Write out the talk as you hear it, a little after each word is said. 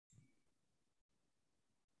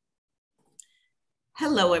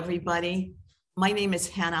Hello, everybody. My name is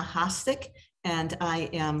Hannah Hostick, and I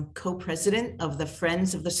am co-president of the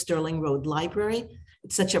Friends of the Sterling Road Library.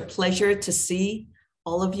 It's such a pleasure to see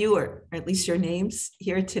all of you, or at least your names,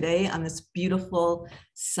 here today on this beautiful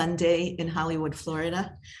Sunday in Hollywood,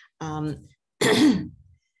 Florida. The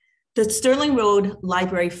Sterling Road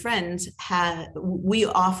Library Friends, we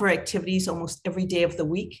offer activities almost every day of the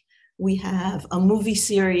week. We have a movie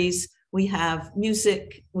series, we have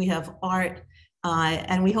music, we have art,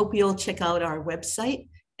 and we hope you'll check out our website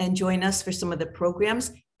and join us for some of the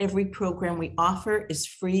programs. Every program we offer is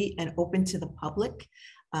free and open to the public.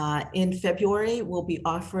 In February, we'll be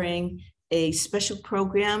offering a special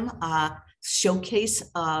program, showcase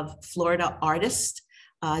of Florida artists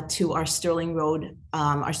to our Sterling Road,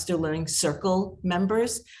 our Sterling Circle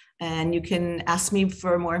members. And you can ask me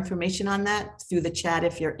for more information on that through the chat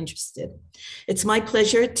if you're interested. It's my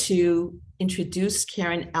pleasure to introduce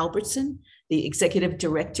Karen Albertson, the Executive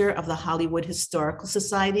Director of the Hollywood Historical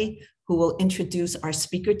Society, who will introduce our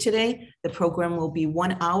speaker today. The program will be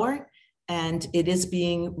 1 hour and it is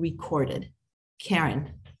being recorded.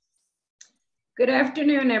 Karen. Good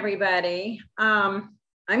afternoon, everybody.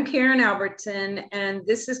 I'm Karen Albertson, and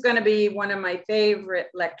this is going to be one of my favorite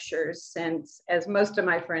lectures since, as most of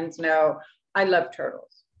my friends know, I love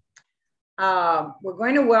turtles. We're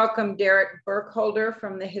going to welcome Derek Burkholder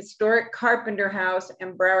from the historic Carpenter House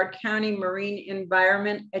and Broward County Marine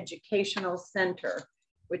Environment Educational Center,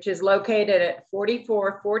 which is located at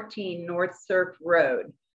 4414 North Surf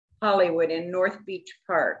Road, Hollywood in North Beach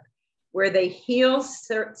Park, where they heal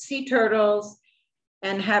sea turtles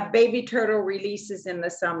and have baby turtle releases in the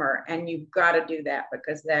summer. And you've got to do that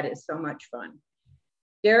because that is so much fun.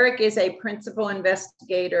 Derek is a principal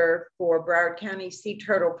investigator for Broward County Sea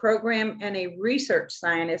Turtle Program and a research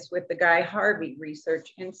scientist with the Guy Harvey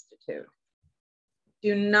Research Institute.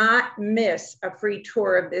 Do not miss a free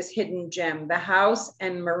tour of this hidden gem, the House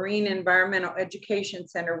and Marine Environmental Education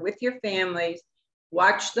Center, with your families.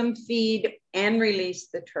 Watch them feed and release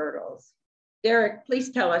the turtles. Derek,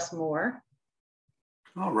 please tell us more.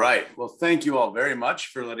 All right. Well, thank you all very much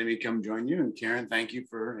for letting me come join you. And Karen, thank you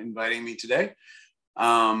for inviting me today.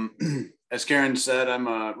 As Karen said, I'm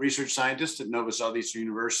a research scientist at Nova Southeastern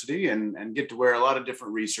University and get to wear a lot of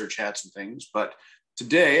different research hats and things. But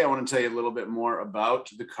today I want to tell you a little bit more about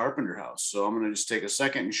the Carpenter House. So I'm going to just take a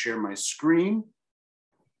second and share my screen.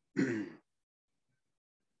 How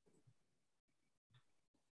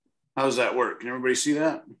does that work? Can everybody see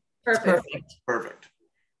that? Perfect. Perfect.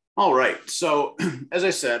 All right. So as I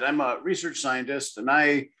said, I'm a research scientist, and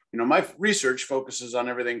my research focuses on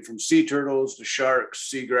everything from sea turtles to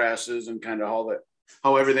sharks, seagrasses, and kind of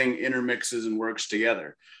how everything intermixes and works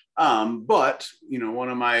together. But one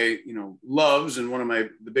of my loves and one of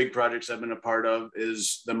the big projects I've been a part of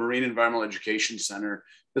is the Marine Environmental Education Center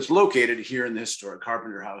that's located here in the historic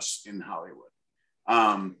Carpenter House in Hollywood.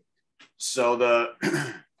 So the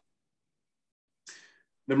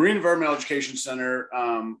Marine Environmental Education Center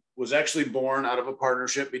was actually born out of a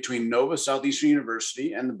partnership between Nova Southeastern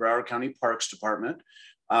University and the Broward County Parks Department.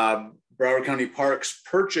 Broward County Parks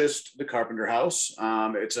purchased the Carpenter House.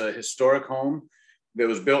 It's a historic home that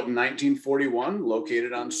was built in 1941,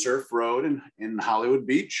 located on Surf Road in Hollywood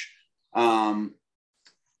Beach.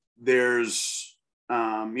 There's,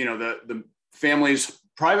 the family's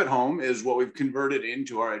private home is what we've converted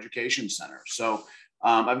into our education center. So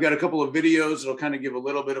I've got a couple of videos that'll kind of give a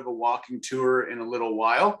little bit of a walking tour in a little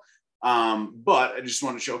while. But I just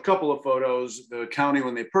want to show a couple of photos. The county,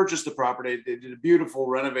 when they purchased the property, they did a beautiful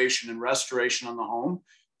renovation and restoration on the home.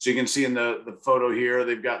 So you can see in the photo here,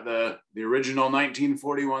 they've got the original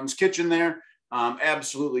 1941's kitchen there.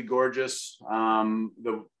 Absolutely gorgeous.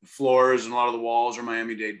 The floors and a lot of the walls are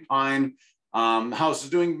Miami-Dade pine. The house is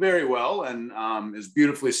doing very well and is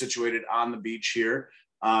beautifully situated on the beach here.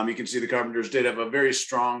 You can see the Carpenters did have a very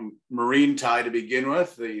strong marine tie to begin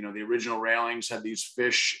with. The original railings had these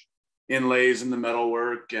fish inlays in the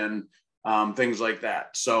metalwork and things like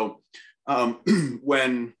that. So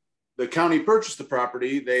when the county purchased the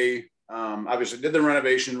property, they obviously did the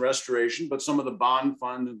renovation, restoration, but some of the bond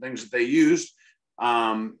funds and things that they used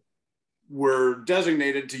were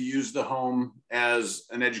designated to use the home as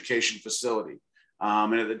an education facility.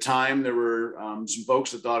 And at the time, there were some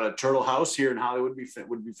folks that thought a turtle house here in Hollywood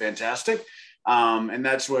would be fantastic. And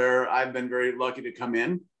that's where I've been very lucky to come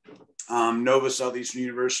in. Nova Southeastern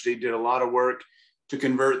University did a lot of work to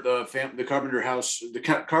convert the Carpenter House, the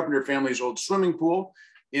Carpenter family's old swimming pool,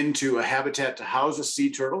 into a habitat to house a sea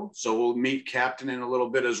turtle. So we'll meet Captain in a little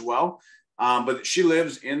bit as well. But she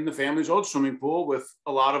lives in the family's old swimming pool with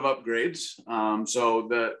a lot of upgrades. So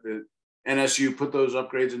the NSU put those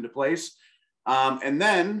upgrades into place. And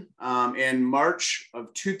then in March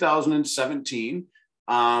of 2017,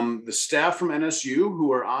 the staff from NSU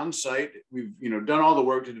who are on site, we've done all the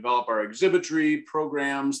work to develop our exhibitry,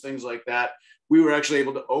 programs, things like that. We were actually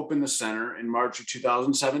able to open the center in March of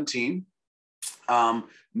 2017.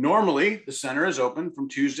 Normally, the center is open from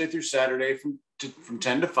Tuesday through Saturday from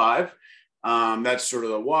 10 to 5. That's sort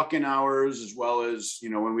of the walk-in hours, as well as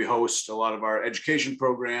when we host a lot of our education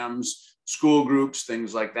programs, school groups,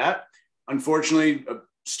 things like that. Unfortunately,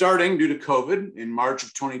 starting due to COVID in March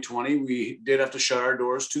of 2020, we did have to shut our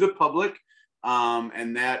doors to the public,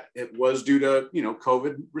 and that it was due to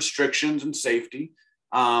COVID restrictions and safety.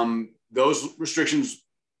 Those restrictions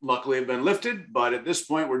luckily have been lifted, but at this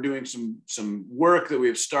point we're doing some work that we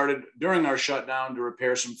have started during our shutdown to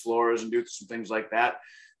repair some floors and do some things like that.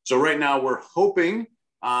 So right now we're hoping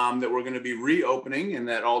that we're going to be reopening, and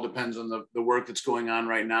that all depends on the work that's going on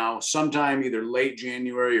right now, sometime either late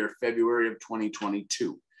January or February of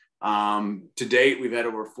 2022. To date, we've had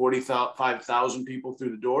over 45,000 people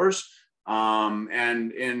through the doors.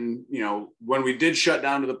 And when we did shut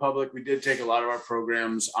down to the public, we did take a lot of our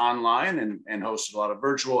programs online and hosted a lot of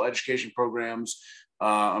virtual education programs,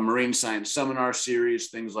 a marine science seminar series,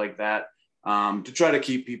 things like that, to try to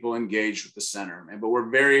keep people engaged with the center. But we're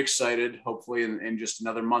very excited, hopefully in just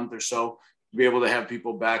another month or so, to be able to have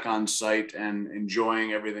people back on site and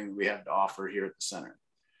enjoying everything that we have to offer here at the center.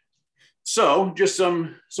 So just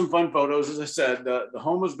some fun photos. As I said, the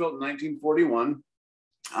home was built in 1941.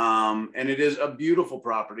 And it is a beautiful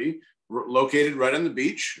property located right on the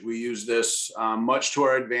beach. We use this much to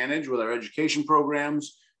our advantage with our education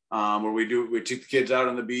programs, where we take the kids out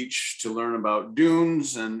on the beach to learn about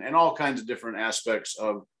dunes and all kinds of different aspects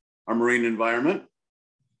of our marine environment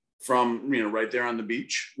from, right there on the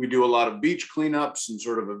beach. We do a lot of beach cleanups and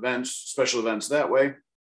sort of events, special events that way.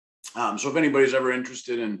 So if anybody's ever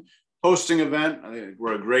interested in hosting an event, I think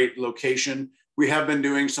we're a great location. We have been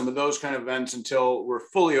doing some of those kind of events until we're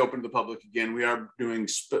fully open to the public again. We are doing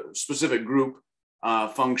specific group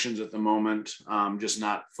functions at the moment, just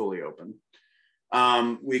not fully open.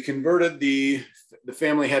 We converted the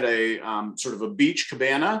family had a sort of a beach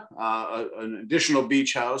cabana, an additional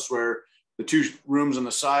beach house where the 2 rooms on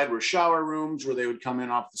the side were shower rooms where they would come in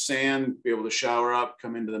off the sand, be able to shower up,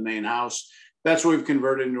 come into the main house. That's what we've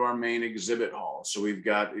converted into our main exhibit hall. So we've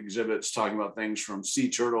got exhibits talking about things from sea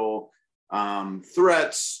turtle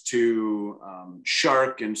threats to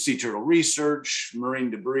shark and sea turtle research, marine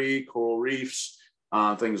debris, coral reefs,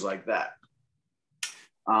 things like that.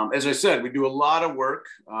 As I said, we do a lot of work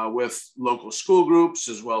with local school groups,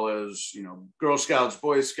 as well as Girl Scouts,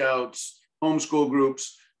 Boy Scouts, homeschool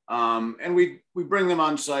groups, and we bring them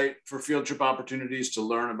on site for field trip opportunities to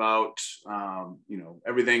learn about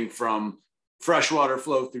everything from freshwater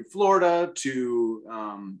flow through Florida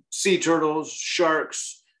to sea turtles,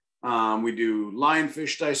 sharks. We do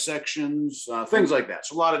lionfish dissections, things like that.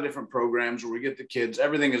 So a lot of different programs where we get the kids.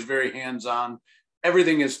 Everything is very hands-on.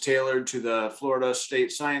 Everything is tailored to the Florida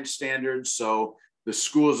state science standards. So the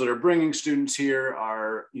schools that are bringing students here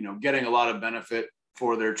are, getting a lot of benefit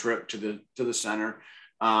for their trip to the center.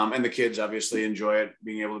 And the kids obviously enjoy it,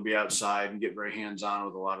 being able to be outside and get very hands-on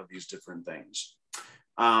with a lot of these different things.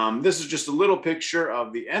 This is just a little picture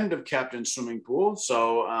of the end of Captain's swimming pool.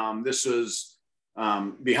 So this is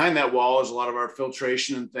behind that wall is a lot of our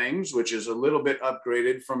filtration and things, which is a little bit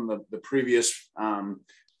upgraded from the previous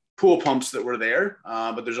pool pumps that were there.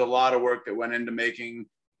 But there's a lot of work that went into making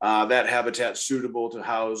that habitat suitable to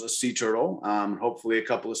house a sea turtle. Hopefully a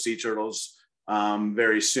couple of sea turtles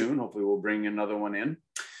very soon. Hopefully we'll bring another one in.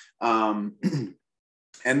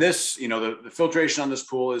 And this, the filtration on this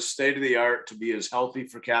pool is state of the art to be as healthy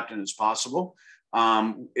for Captain as possible.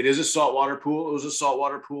 It is a saltwater pool. It was a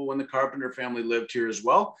saltwater pool when the Carpenter family lived here as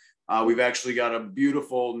well. We've actually got a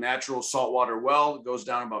beautiful natural saltwater well. It goes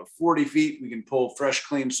down about 40 feet. We can pull fresh,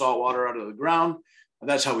 clean saltwater out of the ground.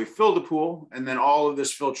 That's how we fill the pool. And then all of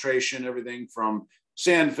this filtration, everything from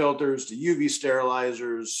sand filters to UV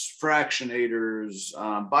sterilizers, fractionators,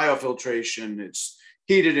 biofiltration. It's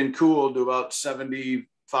heated and cooled to about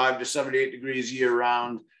 75 to 78 degrees year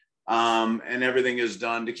round. And everything is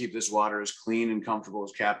done to keep this water as clean and comfortable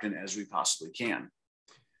as Captain as we possibly can.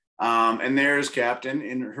 And there's Captain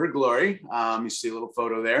in her glory. You see a little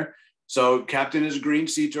photo there. So Captain is a green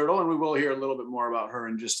sea turtle, and we will hear a little bit more about her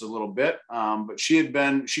in just a little bit. But she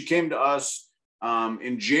came to us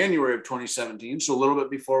in January of 2017, so a little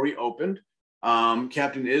bit before we opened.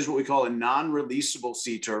 Captain is what we call a non-releasable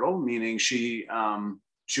sea turtle, meaning she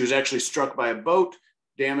was actually struck by a boat,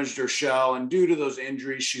 damaged her shell, and due to those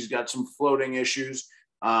injuries, she's got some floating issues.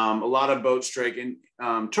 A lot of boat striking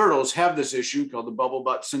turtles have this issue called the bubble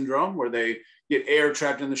butt syndrome, where they get air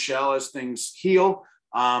trapped in the shell as things heal.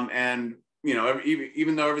 And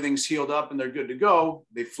even though everything's healed up and they're good to go,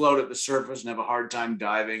 they float at the surface and have a hard time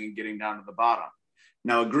diving and getting down to the bottom.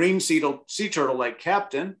 Now, a green sea turtle like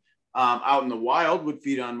Captain out in the wild would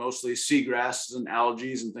feed on mostly seagrasses and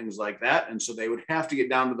algae and things like that. And so they would have to get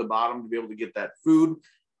down to the bottom to be able to get that food.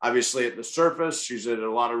 Obviously, at the surface, she's at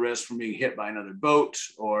a lot of risk from being hit by another boat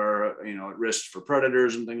or, at risk for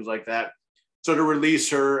predators and things like that. So to release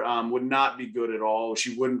her would not be good at all.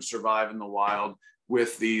 She wouldn't survive in the wild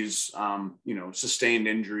with these, sustained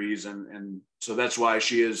injuries. And so that's why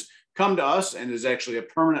she has come to us and is actually a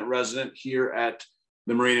permanent resident here at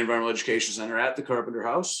the Marine Environmental Education Center at the Carpenter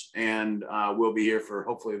House. And we'll be here for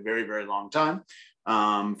hopefully a very, very long time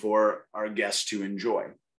for our guests to enjoy.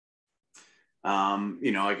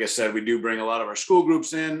 Like I said, we do bring a lot of our school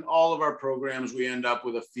groups in. All of our programs, we end up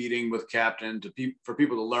with a feeding with Captain for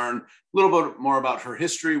people to learn a little bit more about her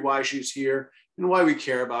history, why she's here, and why we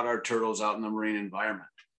care about our turtles out in the marine environment.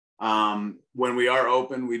 When we are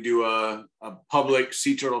open, we do a public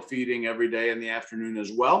sea turtle feeding every day in the afternoon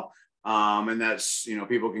as well. And that's,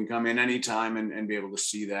 people can come in anytime and be able to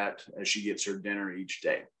see that as she gets her dinner each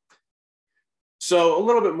day. So a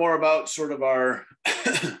little bit more about sort of our,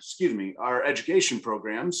 our education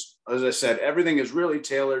programs. As I said, everything is really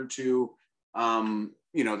tailored to,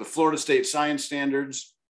 the Florida State Science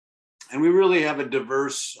Standards. And we really have a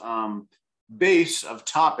diverse base of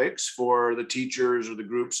topics for the teachers or the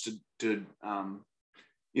groups to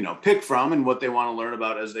pick from and what they want to learn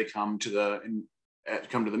about as they come to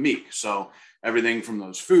the meet. So everything from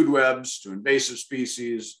those food webs to invasive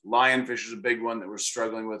species. Lionfish is a big one that we're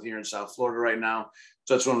struggling with here in South Florida right now.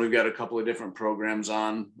 So that's one we've got a couple of different programs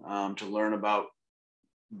on to learn about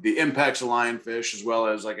the impacts of lionfish, as well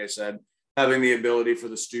as, like I said, having the ability for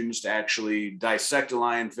the students to actually dissect a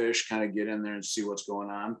lionfish, kind of get in there and see what's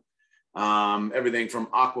going on. Everything from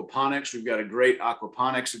aquaponics. We've got a great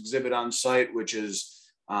aquaponics exhibit on site, which is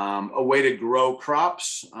a way to grow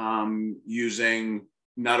crops using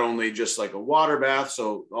not only just like a water bath,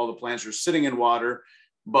 so all the plants are sitting in water,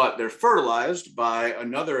 but they're fertilized by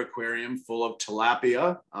another aquarium full of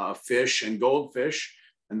tilapia, fish and goldfish.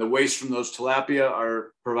 And the waste from those tilapia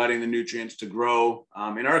are providing the nutrients to grow,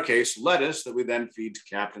 in our case, lettuce that we then feed to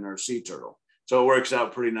Captain, our sea turtle. So it works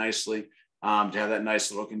out pretty nicely to have that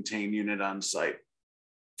nice little contained unit on site.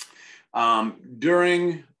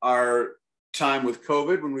 During our time with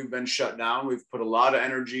COVID, when we've been shut down, we've put a lot of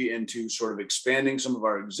energy into sort of expanding some of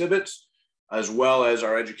our exhibits, as well as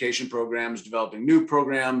our education programs, developing new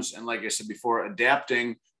programs, and like I said before,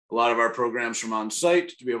 adapting a lot of our programs from on site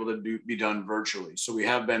to be able to be done virtually. So we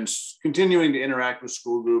have been continuing to interact with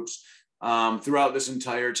school groups throughout this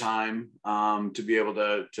entire time to be able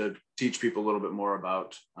to teach people a little bit more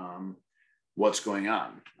about what's going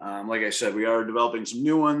on. Like I said, we are developing some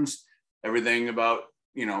new ones, everything about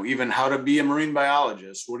even how to be a marine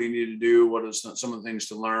biologist. What do you need to do? What are some of the things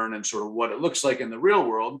to learn, and sort of what it looks like in the real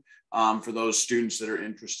world for those students that are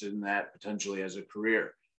interested in that potentially as a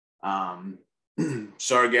career.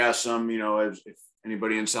 Sargassum, if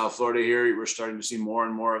anybody in South Florida here, we're starting to see more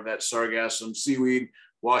and more of that sargassum seaweed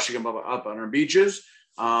washing up on our beaches.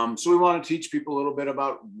 So we want to teach people a little bit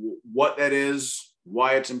about what that is,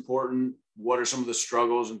 why it's important, what are some of the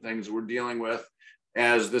struggles and things that we're dealing with,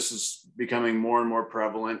 as this is becoming more and more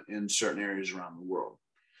prevalent in certain areas around the world.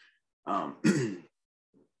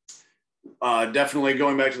 Definitely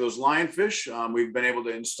going back to those lionfish, we've been able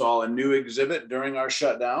to install a new exhibit during our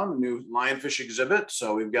shutdown, a new lionfish exhibit.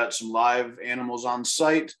 So we've got some live animals on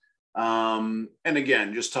site. And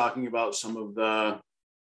again, just talking about some of the,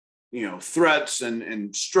 threats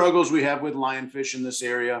and struggles we have with lionfish in this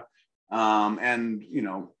area. And,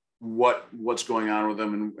 what's going on with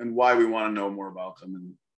them and why we want to know more about them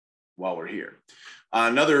and while we're here.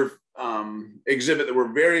 Another exhibit that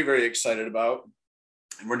we're very, very excited about,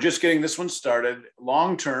 and we're just getting this one started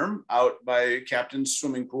long-term out by Captain's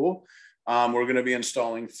swimming pool. We're going to be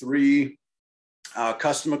installing 3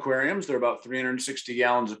 custom aquariums. They're about 360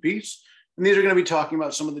 gallons apiece. And these are going to be talking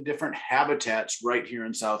about some of the different habitats right here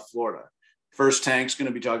in South Florida. First tank's going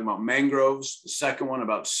to be talking about mangroves. The second one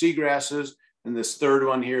about seagrasses. And this third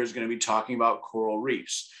one here is going to be talking about coral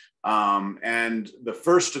reefs. And the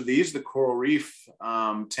first of these, the coral reef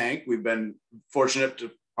tank, we've been fortunate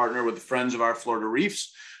to partner with the Friends of Our Florida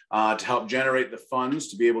Reefs to help generate the funds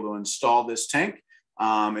to be able to install this tank.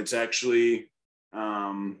 It's actually,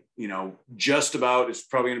 just about, it's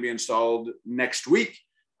probably going to be installed next week,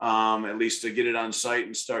 at least to get it on site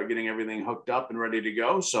and start getting everything hooked up and ready to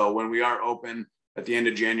go. So when we are open at the end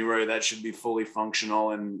of January, that should be fully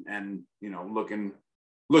functional and you know,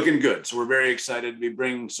 looking good. So we're very excited to be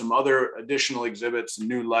bringing some other additional exhibits and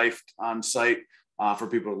new life on site for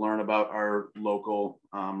people to learn about our local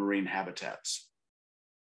marine habitats.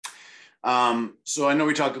 So I know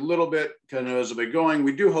we talked a little bit kind of as we're going.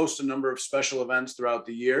 We do host a number of special events throughout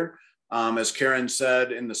the year. As Karen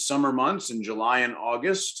said, in the summer months, in July and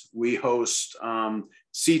August, we host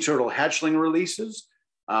sea turtle hatchling releases.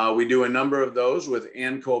 We do a number of those with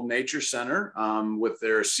Ann Kolb Nature Center with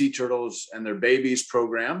their sea turtles and their babies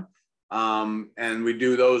program. And we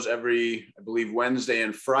do those every, I believe, Wednesday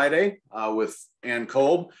and Friday with Ann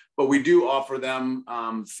Kolb, but we do offer them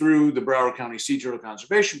through the Broward County Sea Turtle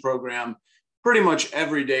Conservation Program pretty much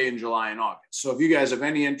every day in July and August. So if you guys have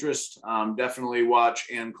any interest, definitely watch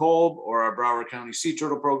Ann Kolb or our Broward County Sea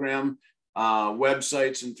Turtle Program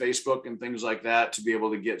websites and Facebook and things like that to be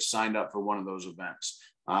able to get signed up for one of those events.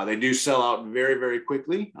 They do sell out very, very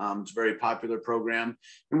quickly. It's a very popular program.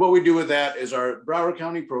 And what we do with that is our Broward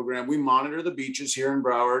County program. We monitor the beaches here in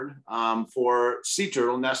Broward for sea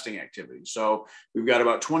turtle nesting activity. So we've got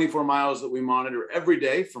about 24 miles that we monitor every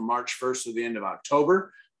day from March 1st to the end of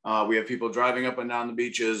October. We have people driving up and down the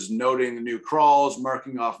beaches, noting the new crawls,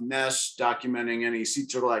 marking off nests, documenting any sea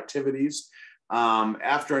turtle activities.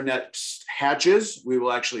 After a nest hatches, we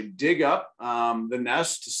will actually dig up the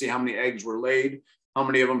nest to see how many eggs were laid, how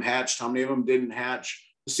many of them hatched, how many of them didn't hatch,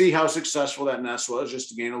 to see how successful that nest was, just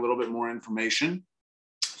to gain a little bit more information.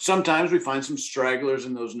 Sometimes we find some stragglers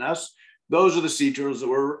in those nests. Those are the sea turtles that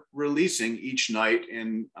we're releasing each night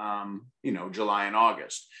in, you know, July and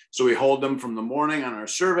August. So we hold them from the morning on our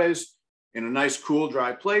surveys in a nice, cool,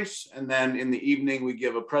 dry place. And then in the evening, we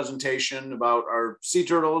give a presentation about our sea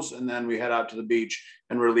turtles. And then we head out to the beach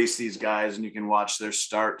and release these guys. And you can watch their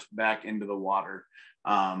start back into the water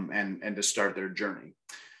and to start their journey.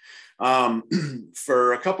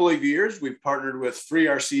 For a couple of years, we've partnered with Free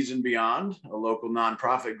Our Seas and Beyond, a local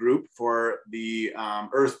nonprofit group, for the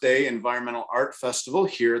Earth Day Environmental Art Festival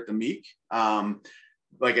here at the Meek.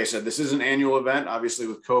 Like I said, this is an annual event. Obviously,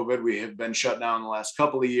 with COVID, we have been shut down the last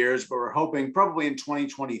couple of years, but we're hoping probably in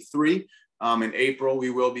 2023, in April, we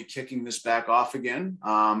will be kicking this back off again.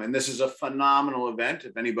 And this is a phenomenal event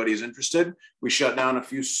if anybody's interested. We shut down a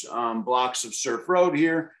few blocks of Surf Road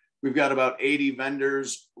here. We've got about 80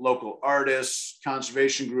 vendors, local artists,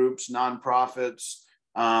 conservation groups, nonprofits,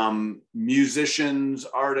 musicians,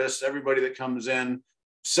 artists, everybody that comes in,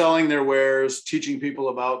 selling their wares, teaching people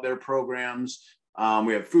about their programs.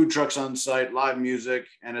 We have food trucks on site, live music,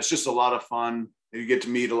 and it's just a lot of fun. You get to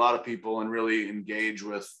meet a lot of people and really engage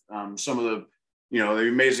with some of the, you know, the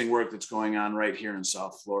amazing work that's going on right here in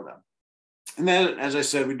South Florida. And then, as I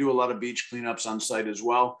said, we do a lot of beach cleanups on site as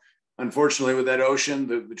well. Unfortunately, with that ocean,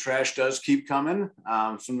 the trash does keep coming.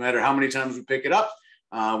 So no matter how many times we pick it up,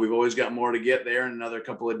 we've always got more to get there in another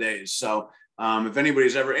couple of days. So if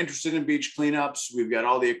anybody's ever interested in beach cleanups, we've got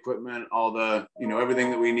all the equipment, all the, you know, everything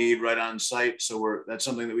that we need right on site. So that's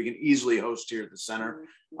something that we can easily host here at the center.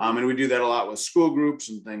 And we do that a lot with school groups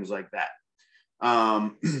and things like that.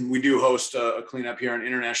 We do host a cleanup here on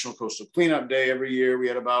International Coastal Cleanup Day every year. We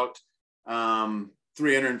had about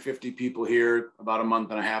 350 people here about a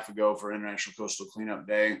month and a half ago for International Coastal Cleanup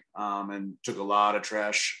Day, and took a lot of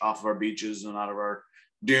trash off of our beaches and out of our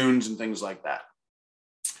dunes and things like that.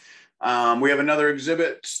 We have another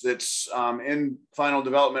exhibit that's in final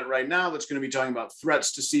development right now that's going to be talking about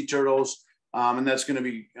threats to sea turtles, and that's going to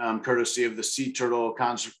be courtesy of the Sea Turtle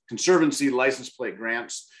Conservancy license plate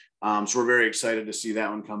grants. So we're very excited to see that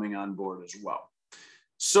one coming on board as well.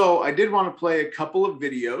 So I did want to play a couple of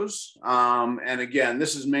videos. And again,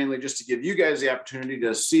 this is mainly just to give you guys the opportunity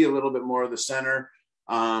to see a little bit more of the center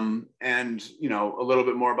and, you know, a little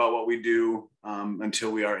bit more about what we do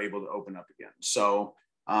until we are able to open up again. So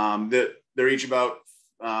they're each about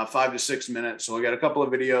 5 to 6 minutes. So we got a couple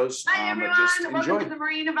of videos. Hi, everyone. Welcome to the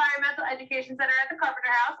Marine Environmental Education Center at the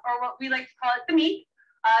Carpenter House, or what we like to call it, the Meek.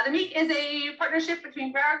 The Meek is a partnership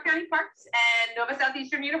between Broward County Parks and Nova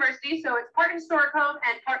Southeastern University. So it's part historic home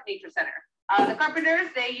and part nature center. The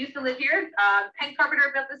Carpenters, they used to live here. Hank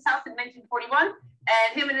Carpenter built this house in 1941, and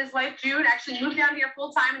him and his wife, Jude, actually moved down here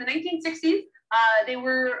full time in the 1960s. They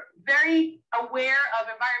were very aware of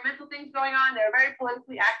environmental things going on. They were very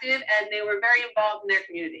politically active, and they were very involved in their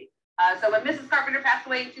community. So when Mrs. Carpenter passed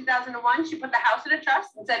away in 2001, she put the house in a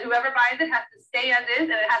trust and said whoever buys it has to stay as is,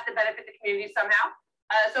 and it has to benefit the community somehow.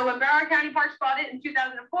 So when Broward County Parks bought it in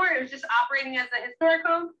 2004, it was just operating as a historic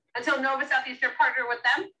home until Nova Southeastern partnered with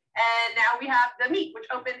them. And now we have the Meek, which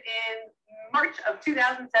opened in March of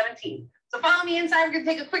 2017. So follow me inside. We're going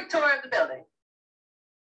to take a quick tour of the building.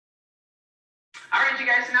 All right, you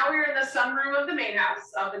guys, so now we're in the sunroom of the main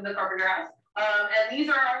house, up in the Carpenter house. And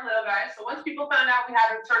these are our little guys. So once people found out we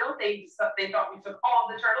had a turtle, they thought we took all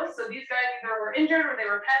of the turtles. So these guys either were injured or they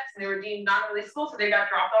were pets and they were deemed non-releasable, so they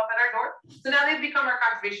got dropped off at our door. So now they've become our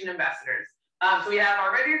conservation ambassadors. So we have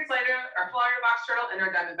our red-eared slider, our Florida box turtle, and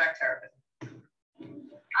our diamondback terrapin.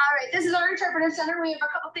 All right, this is our interpretive center. We have a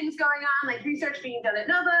couple things going on, like research being done at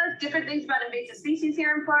NOVA, different things about invasive species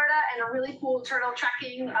here in Florida, and a really cool turtle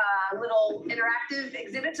tracking little interactive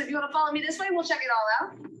exhibit. So if you want to follow me this way, we'll check it all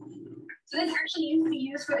out. So this actually used to be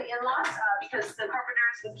used for the in-laws because the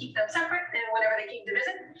Carpenters would keep them separate and whenever they came to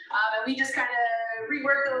visit. And we just kind of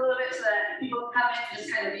reworked it a little bit so that people can come in and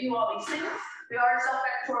just kind of view all these things. We are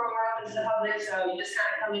self-explanatory when we're open to the public, so you just kind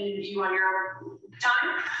of come in and view on your own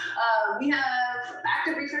time. We have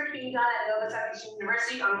active research being done at Nova Southeastern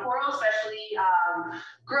University on coral, especially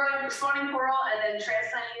growing, spawning coral, and then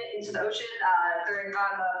transplanting it into the ocean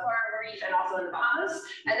on the Florida Reef and also in the Bahamas.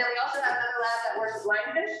 And then we also have another lab that works with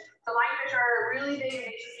lionfish. So lionfish are really big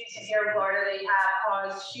invasive species here in Florida. They have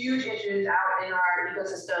caused huge issues out in our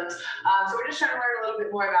ecosystems. So we're just trying to learn a little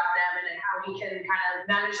bit more about them and how we can kind of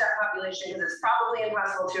manage that population, because it's probably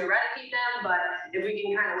impossible to eradicate them, but if we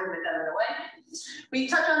can kind of limit them in a way. We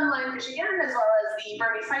touch on the lionfish again, as well as the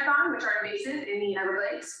Burmese python, which are invasive in the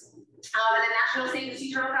Everglades. And the National Save the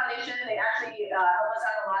Sea Turtle Foundation, they actually help us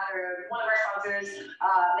out a lot. They're one of our sponsors.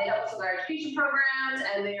 They help us with our education programs,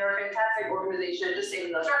 and they are a fantastic organization just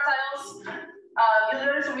saving those reptiles. You'll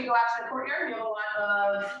notice when we go out to the courtyard, we have a lot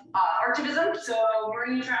of artivism, so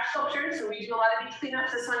marine trash sculptures. So we do a lot of beach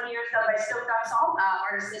cleanups. This one here is done by Stoked on Salt,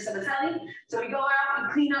 artist Lisa Matelli. So we go out and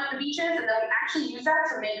clean up the beaches, and then we actually use that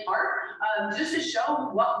to make art, just to show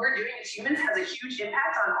what we're doing as humans has a huge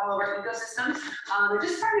impact on all of our ecosystems. We're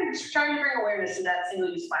just trying to bring awareness to that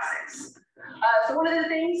single-use plastics. So one of the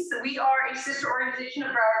things, we are a sister organization of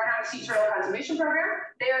Broward County Sea Turtle Conservation Program.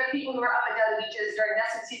 They are the people who are up and down the beaches during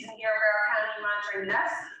nesting season here in Broward County monitoring the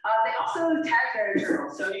nests. They also tag their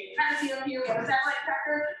turtles. So you can kind of see up here, we have a satellite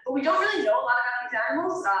tracker, but we don't really know a lot about these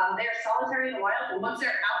animals. They are solitary in the wild, and once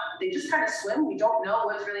they're out, they just kind of swim. We don't know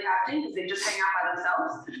what's really happening because they just hang out by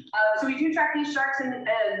themselves. So we do track these sharks and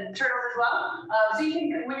turtles as well. So you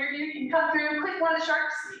can, when you're here, you can come through, click one of the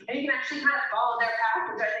sharks, and you can actually kind of follow their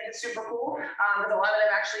path, which I think is super cool. Because a lot of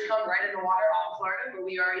them actually come right in the water off Florida where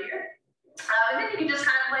we are here. And then you can just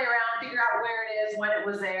kind of play around, figure out where it is, when it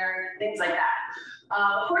was there, things like that.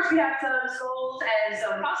 Of course, we have some skulls and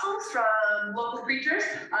some fossils from local creatures.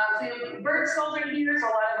 So we have bird skulls right here, so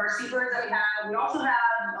a lot of our seabirds that we have. We also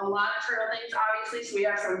have a lot of turtle things, obviously. So we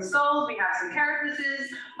have some skulls, we have some carapaces.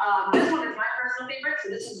 This one is my personal favorite. So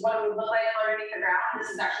this is what it would look like underneath the ground. This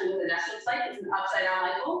is actually what the nest looks like. It's an upside down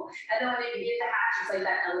light bulb. And then when they begin to hatch, it's like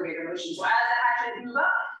that elevator motion. So as the hatchling moves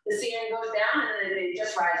up, the ceiling goes down, and then they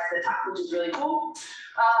just rise to the top, which is really cool.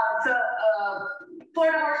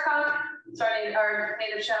 Florida horsecock, sorry, our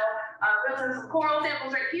native shell. We also have some coral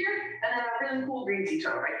samples right here, and then a really cool green sea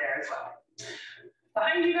turtle right there as well.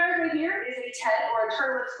 Behind you guys right here is a TED, or a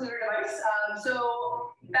turtle excluder device.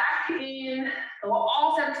 So back in, well,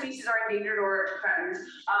 all 7 species are endangered or threatened.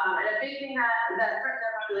 And a big thing that threatened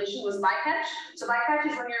their population was bycatch. So bycatch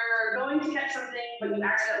is when you're going to catch something, but you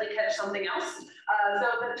accidentally catch something else. So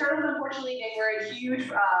the turtles, unfortunately, they were a huge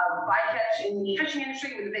bycatch in the fishing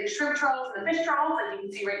industry with the big shrimp trawls and the fish trawls, like you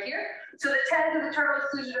can see right here. So the TEDs, or the turtle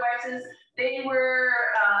exclusion devices, they were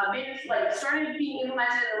started being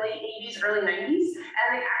implemented in the late 80s, early 90s, and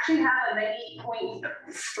they actually have a 98.3%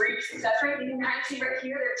 success rate. You can kind of see right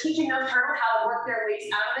here, they're teaching those turtles how to work their ways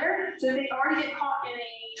out of there. So if they already get caught in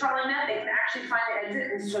a trawling net, they can actually find the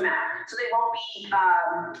exit and swim out. So they won't be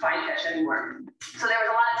bycatch anymore. So there was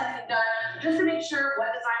a lot of testing done just to make sure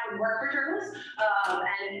what design would work for turtles,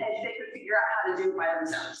 and if they could figure out how to do it by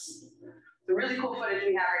themselves. The really cool footage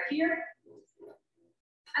we have right here.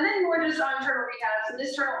 And then more just on turtle rehab. So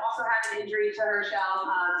this turtle also had an injury to her shell,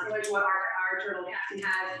 similar to what our turtle casting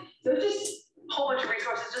has. So it's just a whole bunch of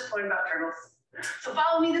resources just learning about turtles. So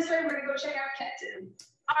follow me this way. We're gonna go check out Captain.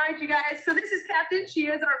 All right, you guys. So this is Captain. She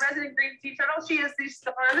is our resident green sea turtle. She is the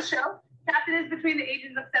star of the show. Captain is between the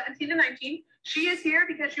ages of 17 and 19. She is here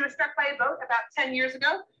because she was struck by a boat about 10 years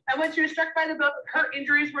ago. And when she was struck by the boat, her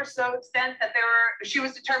injuries were so extent that she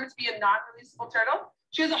was determined to be a non-releasable turtle.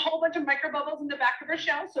 She has a whole bunch of micro bubbles in the back of her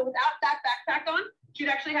shell. So without that backpack on, she'd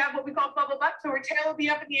actually have what we call bubble butt. So her tail would be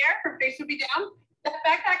up in the air, her face would be down. That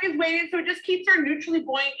backpack is weighted, so it just keeps her neutrally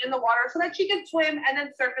buoyant in the water so that she can swim and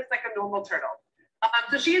then surface like a normal turtle.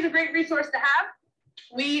 So she is a great resource to have.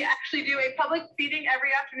 We actually do a public feeding every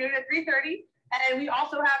afternoon at 3:30. And we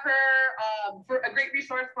also have her for a great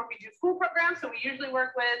resource when we do school programs. So we usually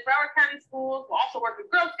work with Broward County schools. We'll also work with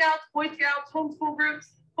Girl Scouts, Boy Scouts, homeschool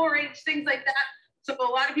groups, 4-H, things like that. So a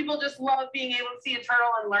lot of people just love being able to see a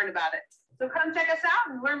turtle and learn about it. So come check us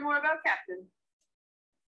out and learn more about Captain.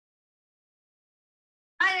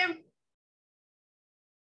 I am.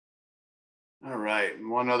 All right, and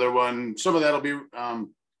one other one. Some of that'll be kind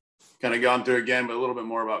of gone through again, but a little bit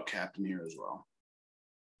more about Captain here as well.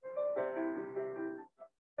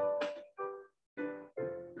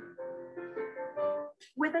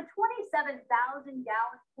 With a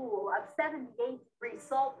 27,000-gallon pool of 78-degree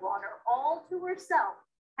salt water all to herself,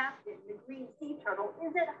 Captain, the green sea turtle,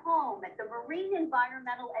 is at home at the Marine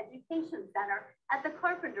Environmental Education Center at the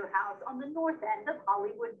Carpenter House on the north end of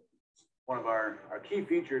Hollywood. One of our key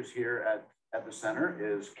features here at the center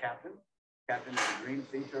is Captain. Captain is a green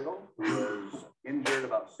sea turtle who was injured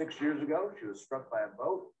about 6 years ago. She was struck by a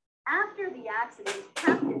boat. After the accident,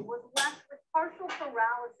 Captain was left with partial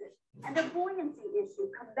paralysis and a buoyancy issue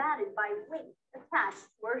combated by weight attached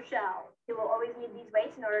to her shell. She will always need these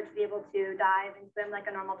weights in order to be able to dive and swim like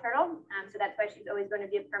a normal turtle. So that's why she's always going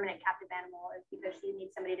to be a permanent captive animal, is because she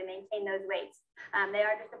needs somebody to maintain those weights. They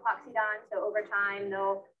are just epoxied on, so over time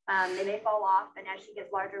they may fall off, and as she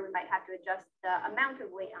gets larger, we might have to adjust the amount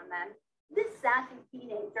of weight on them. This sassy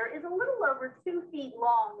teenager is a little over 2 feet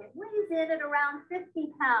long and weighs in at around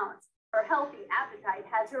 50 pounds. Her healthy appetite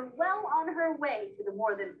has her well on her way to the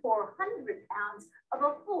more than 400 pounds of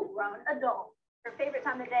a full-grown adult. Her favorite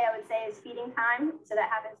time of day, I would say, is feeding time. So that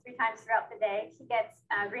happens 3 times throughout the day. She gets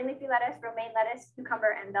green leafy lettuce, romaine lettuce,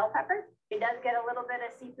 cucumber, and bell pepper. She does get a little bit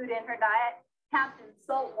of seafood in her diet. Captain's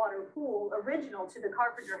saltwater pool, original to the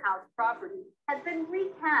Carpenter House property, has been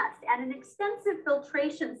recast and an extensive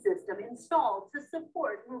filtration system installed to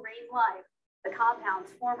support marine life. The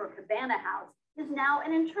compound's former cabana house is now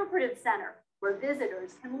an interpretive center where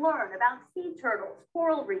visitors can learn about sea turtles,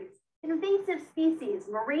 coral reefs, invasive species,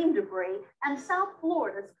 marine debris, and South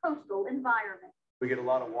Florida's coastal environment. We get a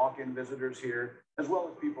lot of walk-in visitors here, as well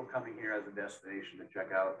as people coming here as a destination to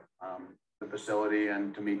check out the facility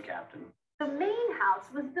and to meet Captain. The main house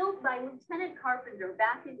was built by Lieutenant Carpenter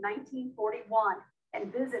back in 1941,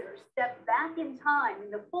 and visitors stepped back in time in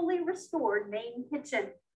the fully restored main kitchen.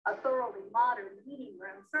 A thoroughly modern meeting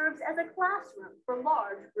room serves as a classroom for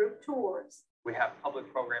large group tours. We have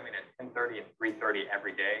public programming at 10:30 and 3:30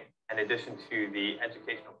 every day, in addition to the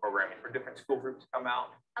educational programming for different school groups come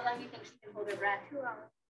out. How long do you think she can hold her breath? 2 hours.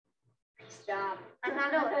 Nice job.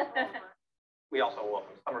 We also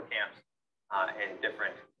welcome summer camps and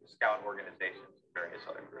different scout organizations and various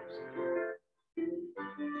other groups.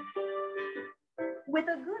 With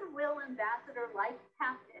a goodwill ambassador like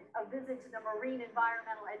Captain, a visit to the Marine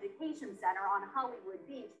Environmental Education Center on Hollywood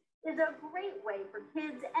Beach is a great way for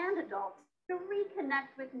kids and adults to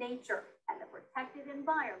reconnect with nature and the protected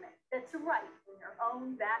environment that's right in their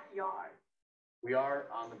own backyard. We are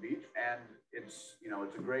on the beach, and it's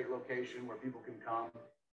a great location where people can come,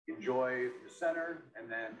 enjoy the center, and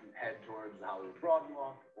then head towards the Hollywood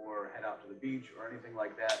Broadwalk or head out to the beach or anything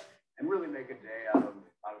like that, and really make a day out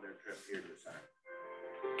of their trip here to the center.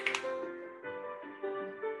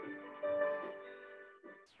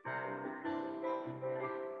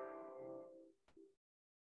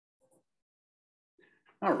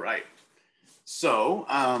 All right. So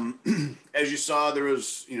as you saw, there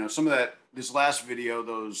was, some of that, this last video,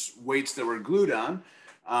 those weights that were glued on,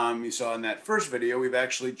 you saw in that first video, we've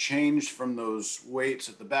actually changed from those weights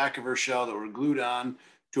at the back of her shell that were glued on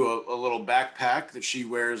to a little backpack that she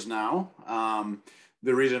wears now.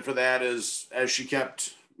 The reason for that is as she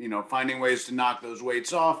kept, finding ways to knock those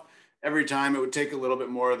weights off, every time it would take a little bit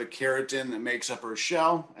more of the keratin that makes up her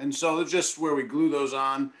shell. And so it's just where we glue those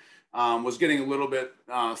on was getting a little bit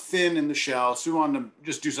thin in the shell. So we wanted to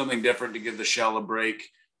just do something different to give the shell a break.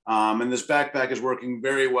 And this backpack is working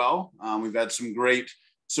very well. We've had some great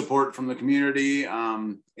support from the community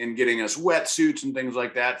in getting us wetsuits and things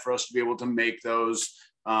like that for us to be able to make those,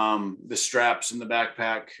 the straps in the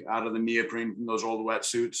backpack out of the neoprene from those old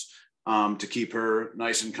wetsuits to keep her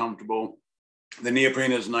nice and comfortable. The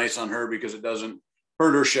neoprene is nice on her because it doesn't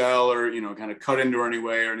hurt her shell or, kind of cut into her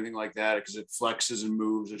anyway or anything like that, because it flexes and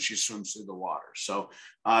moves as she swims through the water. So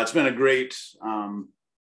it's been a great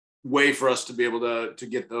way for us to be able to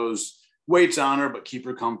get those weights on her, but keep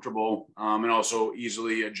her comfortable and also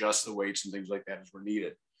easily adjust the weights and things like that as we're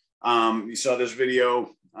needed. You saw this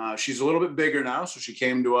video. She's a little bit bigger now. So she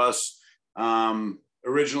came to us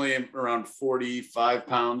originally around 45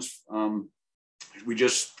 pounds. We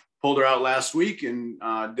just pulled her out last week and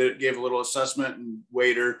gave a little assessment and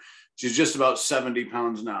weighed her. She's just about 70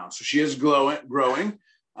 pounds now. So she is growing.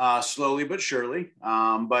 slowly but surely.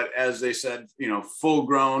 But as they said, full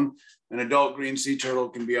grown, an adult green sea turtle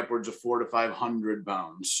can be upwards of 400 to 500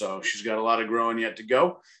 pounds. So she's got a lot of growing yet to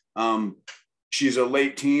go. She's a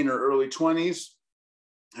late teen or early 20s.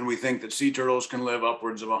 And we think that sea turtles can live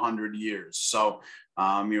upwards of 100 years. So,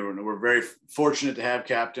 we're very fortunate to have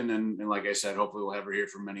Captain. And like I said, hopefully we'll have her here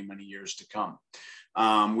for many, many years to come.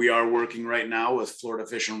 We are working right now with Florida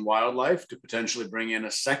Fish and Wildlife to potentially bring in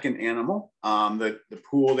a second animal. The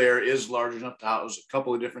pool there is large enough to house a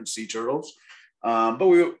couple of different sea turtles, but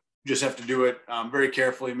we just have to do it very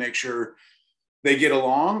carefully, make sure they get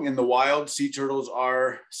along. In the wild, sea turtles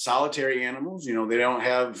are solitary animals. They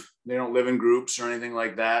don't live in groups or anything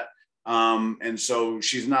like that. And so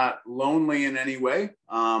she's not lonely in any way,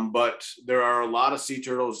 but there are a lot of sea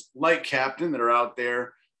turtles like Captain that are out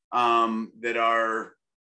there that are,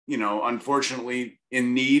 unfortunately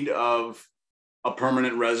in need of a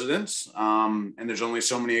permanent residence. And there's only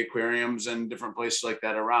so many aquariums and different places like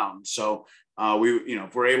that around. So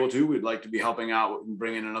if we're able to, we'd like to be helping out and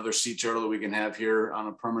bring in another sea turtle that we can have here on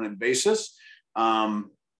a permanent basis.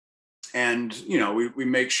 And we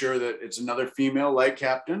make sure that it's another female like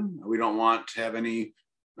Captain. We don't want to have any,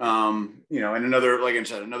 and another, like I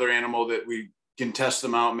said, another animal that we can test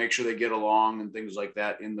them out, make sure they get along and things like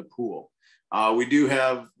that in the pool. We do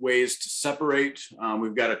have ways to separate.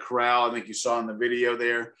 We've got a corral, I think you saw in the video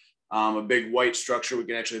there, a big white structure we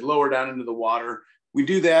can actually lower down into the water. We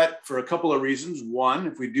do that for a couple of reasons. One,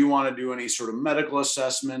 if we do want to do any sort of medical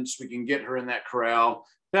assessments, we can get her in that corral,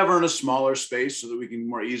 have her in a smaller space so that we can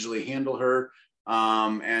more easily handle her.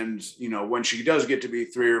 And when she does get to be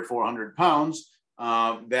 300 or 400 pounds,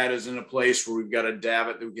 that is in a place where we've got a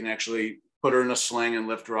davit that we can actually put her in a sling and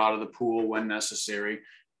lift her out of the pool when necessary.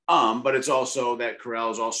 But it's also, that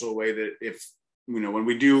corral is also a way that if, when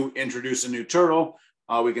we do introduce a new turtle,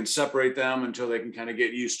 we can separate them until they can kind of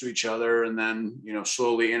get used to each other, and then,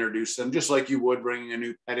 slowly introduce them, just like you would bringing a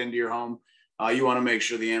new pet into your home. You want to make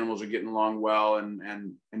sure the animals are getting along well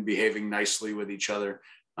and behaving nicely with each other,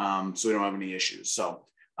 so we don't have any issues. So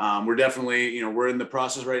we're definitely, we're in the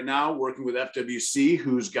process right now working with FWC,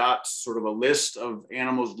 who's got sort of a list of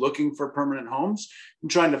animals looking for permanent homes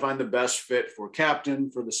and trying to find the best fit for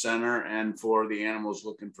Captain, for the center, and for the animals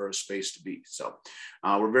looking for a space to be. So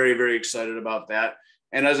we're very, very excited about that.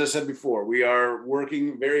 And as I said before, we are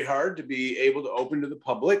working very hard to be able to open to the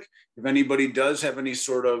public. If anybody does have any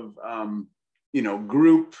sort of,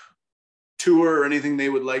 group tour or anything they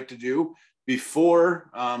would like to do before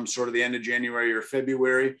sort of the end of January or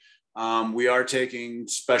February, we are taking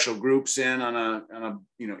special groups in on a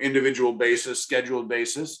individual basis, scheduled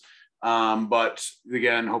basis. But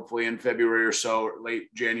again, hopefully in February or so, or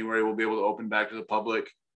late January, we'll be able to open back to the public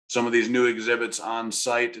some of these new exhibits on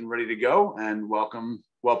site and ready to go, and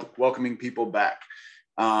welcoming people back.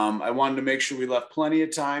 I wanted to make sure we left plenty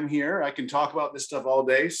of time here. I can talk about this stuff all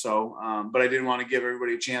day, so but I didn't want to give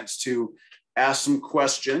everybody a chance to ask some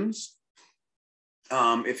questions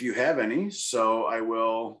if you have any. So I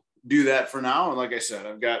will do that for now. And like I said,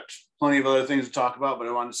 I've got plenty of other things to talk about, but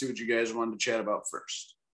I wanted to see what you guys wanted to chat about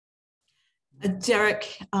first.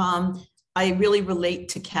 Derek, I really relate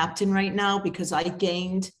to Captain right now because I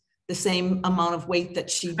gained the same amount of weight that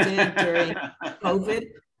she did during COVID.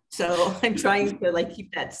 So I'm trying to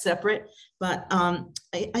keep that separate. But I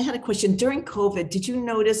had a question. During COVID, did you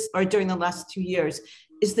notice, or during the last 2 years,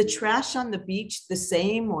 is the trash on the beach the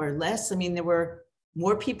same or less? I mean, there were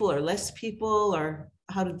more people or less people, or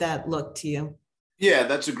how did that look to you? Yeah,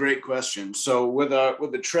 that's a great question. So with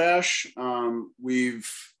the trash, you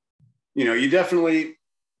definitely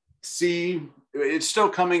see it's still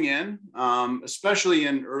coming in, especially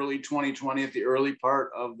in early 2020 at the early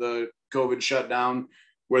part of the COVID shutdown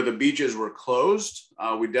where the beaches were closed.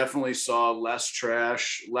 We definitely saw less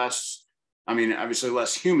trash, obviously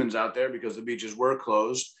less humans out there because the beaches were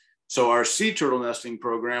closed. So our sea turtle nesting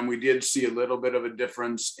program, we did see a little bit of a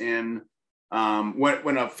difference in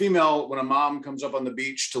when a mom comes up on the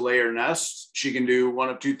beach to lay her nest, she can do one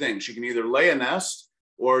of two things. She can either lay a nest,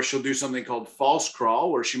 or she'll do something called false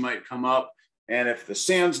crawl, where she might come up, and if the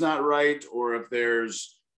sand's not right, or if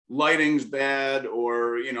there's lighting's bad,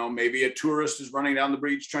 or maybe a tourist is running down the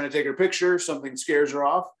beach trying to take her picture, something scares her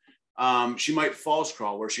off, she might false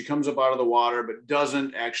crawl, where she comes up out of the water but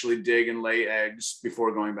doesn't actually dig and lay eggs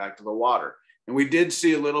before going back to the water. And we did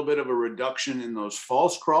see a little bit of a reduction in those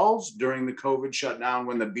false crawls during the COVID shutdown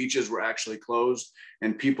when the beaches were actually closed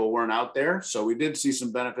and people weren't out there. So we did see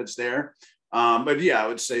some benefits there. But yeah, I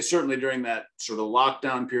would say certainly during that sort of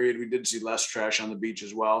lockdown period, we did see less trash on the beach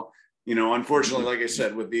as well. Unfortunately, like I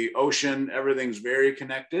said, with the ocean, everything's very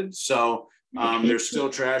connected. So There's still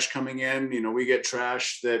trash coming in. You know, we get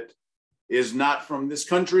trash that is not from this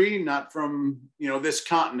country, not from, you know, this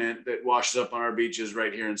continent, that washes up on our beaches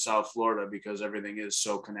right here in South Florida, because everything is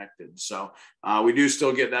so connected. So we do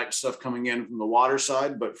still get that stuff coming in from the water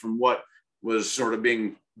side, but from what was sort of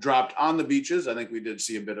being dropped on the beaches, I think we did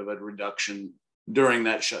see a bit of a reduction during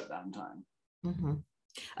that shutdown time. Mm-hmm.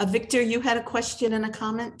 Victor, you had a question and a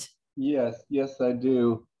comment? Yes, I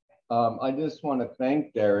do. I just want to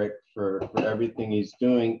thank Derek for everything he's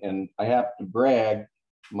doing. And I have to brag,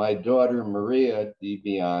 my daughter, Maria Di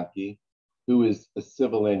Bianchi, who is a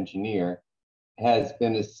civil engineer, has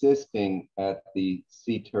been assisting at the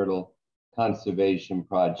Sea Turtle Conservation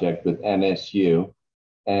Project with NSU.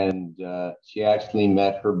 And she actually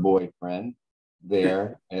met her boyfriend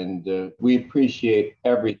there. And we appreciate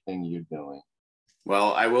everything you're doing.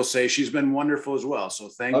 Well, I will say she's been wonderful as well. So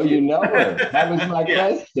thank you. Oh, you know her. That was my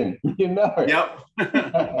question. You know her. Yep.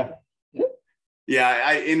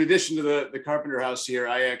 Yeah, in addition to the Carpenter House here,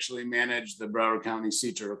 I actually manage the Broward County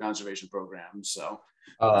Sea Turtle Conservation Program. So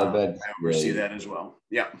that's I oversee that as well.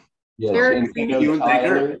 Yeah. Yes. Derek, And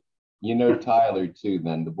Tyler, you know Tyler too,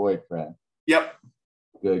 then, the boyfriend. Yep.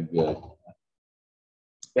 Good.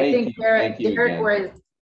 I think Derek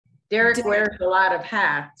wears a lot of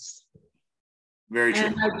hats. Very true.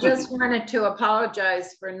 And I just wanted to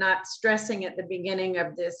apologize for not stressing at the beginning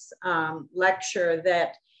of this lecture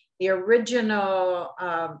that the original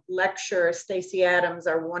lecturer, Stacy Adams,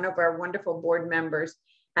 one of our wonderful board members,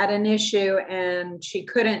 had an issue and she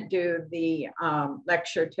couldn't do the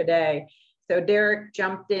lecture today. So Derek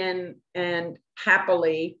jumped in and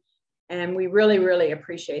happily, and we really, really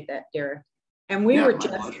appreciate that, Derek. And we were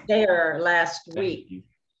just there last week.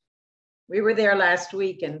 We were there last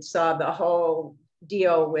week and saw the whole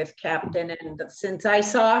deal with Captain. And since I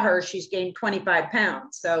saw her, she's gained 25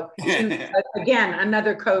 pounds. So again,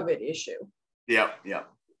 another COVID issue. Yep.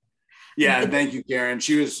 Yeah, thank you, Karen.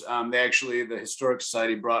 She was, the Historic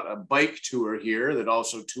Society brought a bike tour here that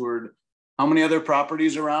also toured how many other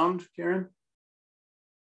properties around, Karen?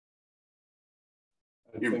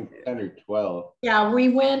 I think 10 or 12. Yeah, we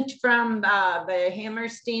went from the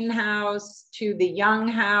Hammerstein House to the Young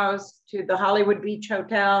House to the Hollywood Beach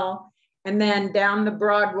Hotel, and then down the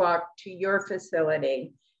Broadwalk to your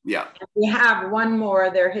facility. Yeah. And we have one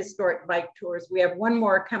more, they're historic bike tours. We have one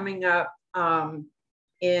more coming up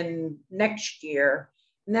in next year.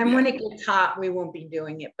 And then when it gets hot, we won't be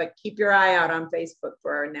doing it, but keep your eye out on Facebook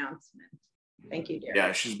for our announcement. Thank you, Derek.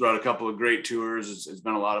 Yeah, she's brought a couple of great tours. It's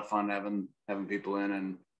been a lot of fun having people in,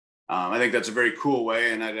 and I think that's a very cool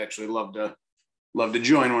way. And I'd actually love to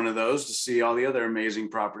join one of those to see all the other amazing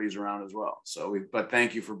properties around as well. So, but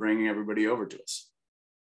thank you for bringing everybody over to us.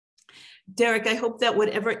 Derek, I hope that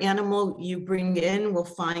whatever animal you bring in will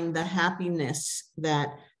find the happiness that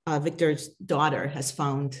Victor's daughter has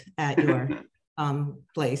found at your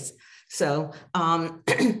place. So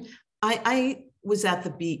I was at the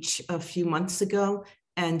beach a few months ago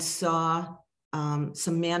and saw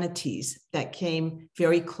some manatees that came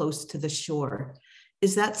very close to the shore.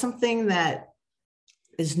 Is that something that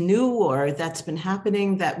is new or that's been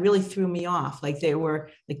happening? That really threw me off. Like there were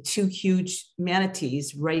like two huge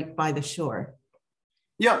manatees right by the shore.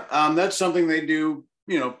 Yeah, that's something they do,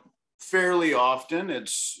 fairly often.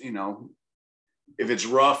 It's, if it's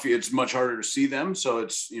rough, it's much harder to see them. So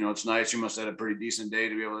it's, it's nice. You must have had a pretty decent day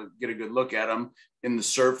to be able to get a good look at them in the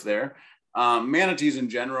surf there. Manatees in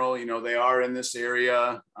general, they are in this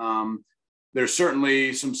area. There's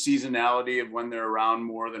certainly some seasonality of when they're around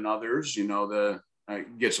more than others.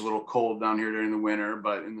 It gets a little cold down here during the winter,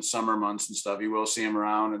 but in the summer months and stuff, you will see them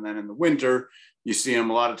around. And then in the winter, you see them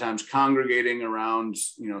a lot of times congregating around,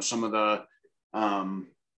 some of the,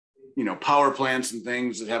 power plants and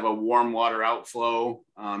things that have a warm water outflow.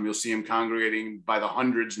 You'll see them congregating by the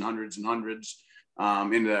hundreds and hundreds and hundreds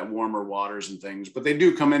into that warmer waters and things. But they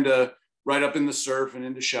do come into right up in the surf and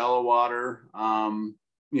into shallow water,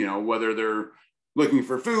 whether they're looking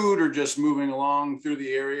for food or just moving along through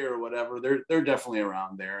the area or whatever, they're definitely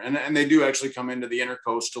around there. And they do actually come into the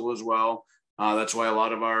intercoastal as well. That's why a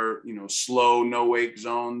lot of our, slow no wake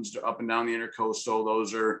zones up and down the intercoastal,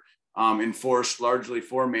 those are enforced largely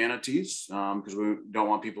for manatees because we don't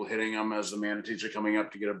want people hitting them as the manatees are coming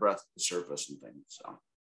up to get a breath at the surface and things. So,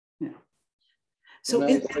 yeah. So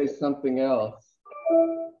can I say something else?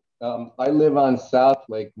 I live on South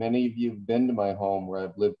Lake. Many of you have been to my home where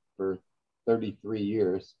I've lived for 33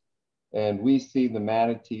 years. And we see the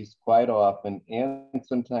manatees quite often and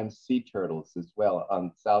sometimes sea turtles as well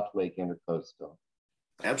on South Lake Intercoastal.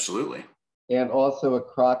 Absolutely. And also a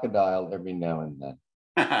crocodile every now and then.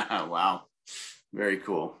 Wow. Very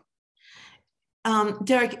cool.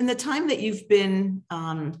 Derek, in the time that you've been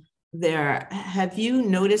there, have you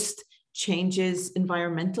noticed changes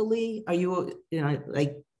environmentally? Are you,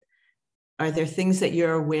 like, are there things that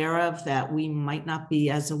you're aware of that we might not be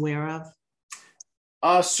as aware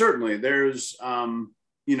of? Certainly. There's,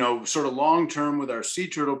 sort of long-term with our sea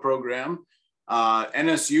turtle program,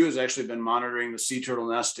 NSU has actually been monitoring the sea turtle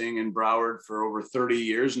nesting in Broward for over 30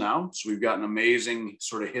 years now. So we've got an amazing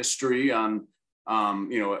sort of history on,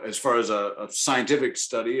 as far as a scientific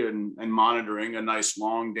study and monitoring a nice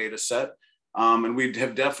long data set. And we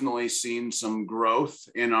have definitely seen some growth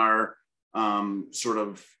in our sort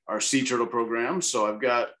of our sea turtle program. So I've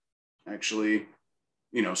got actually,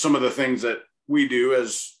 some of the things that we do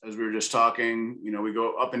as we were just talking, we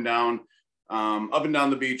go up and down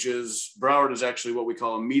the beaches. Broward is actually what we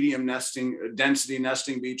call a medium density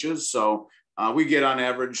nesting beaches. So we get on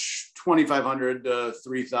average 2,500 to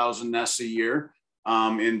 3,000 nests a year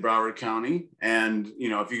in Broward County. And,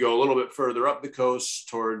 if you go a little bit further up the coast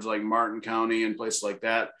towards like Martin County and places like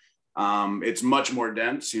that, it's much more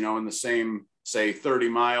dense, in the same, say 30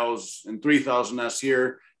 miles and 3,000 nests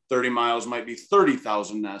here, 30 miles might be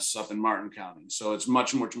 30,000 nests up in Martin County. So it's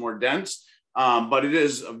much more dense. But it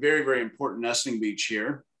is a very, very important nesting beach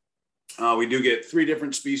here. We do get 3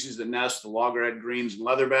 different species that nest, the loggerhead greens and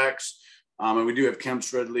leatherbacks. And we do have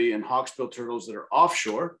Kemp's redley and hawksbill turtles that are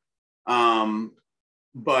offshore.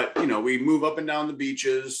 But, we move up and down the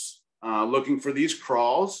beaches looking for these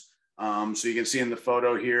crawls. So you can see in the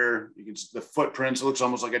photo here, you can see the footprints. It looks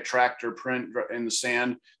almost like a tractor print in the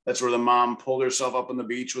sand. That's where the mom pulled herself up on the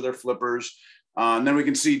beach with her flippers. And then we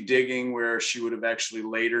can see digging where she would have actually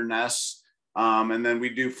laid her nests. And then we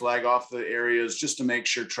do flag off the areas just to make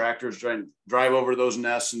sure tractors drive over those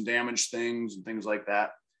nests and damage things and things like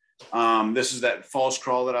that. This is that false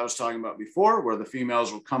crawl that I was talking about before, where the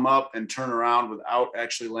females will come up and turn around without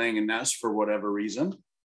actually laying a nest for whatever reason.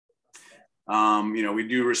 We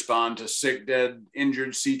do respond to sick, dead,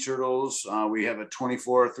 injured sea turtles. We have a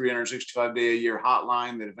 365 day a year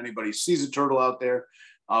hotline that if anybody sees a turtle out there,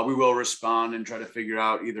 we will respond and try to figure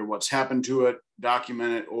out either what's happened to it,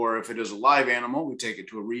 document it, or if it is a live animal, we take it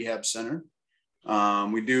to a rehab center.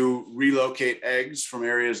 We do relocate eggs from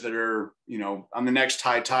areas that are, on the next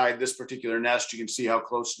high tide. This particular nest, you can see how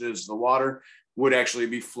close it is to the water, would actually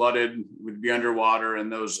be flooded, would be underwater,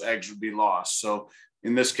 and those eggs would be lost. So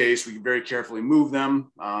in this case, we very carefully move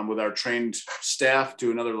them with our trained staff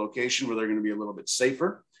to another location where they're going to be a little bit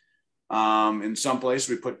safer. In some places,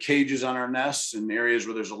 we put cages on our nests in areas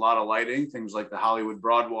where there's a lot of lighting, things like the Hollywood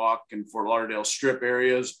Broadwalk and Fort Lauderdale Strip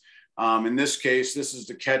areas. In this case, this is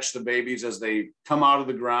to catch the babies as they come out of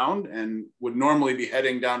the ground and would normally be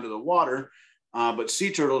heading down to the water. But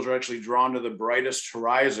sea turtles are actually drawn to the brightest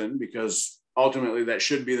horizon because ultimately that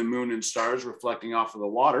should be the moon and stars reflecting off of the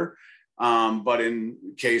water. But in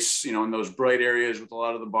case, in those bright areas with a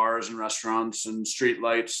lot of the bars and restaurants and street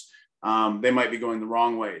lights, they might be going the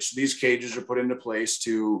wrong way. So these cages are put into place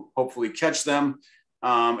to hopefully catch them.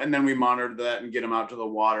 And then we monitor that and get them out to the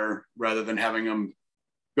water rather than having them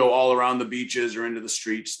go all around the beaches or into the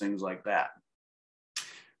streets, things like that.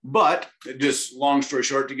 But just long story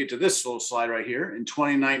short, to get to this little slide right here, in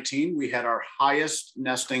 2019, we had our highest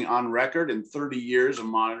nesting on record in 30 years of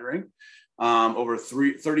monitoring. Over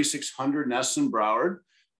 3,600 nests in Broward,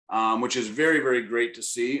 which is very, very great to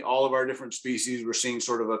see. All of our different species, we're seeing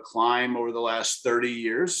sort of a climb over the last 30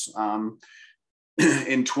 years.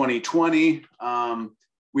 In 2020,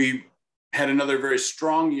 we had another very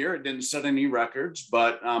strong year. It didn't set any records,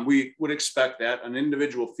 but we would expect that. An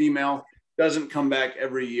individual female doesn't come back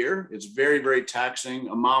every year. It's very, very taxing.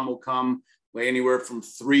 A mom will come, lay anywhere from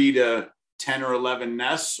 3 to 10 or 11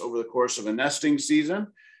 nests over the course of a nesting season.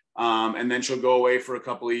 And then she'll go away for a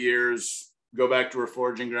couple of years, go back to her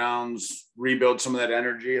foraging grounds, rebuild some of that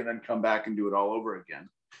energy, and then come back and do it all over again.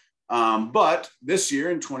 But this year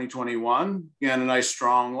in 2021, again, a nice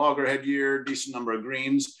strong loggerhead year, decent number of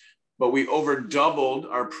greens, but we over doubled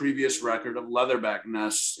our previous record of leatherback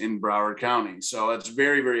nests in Broward County. So that's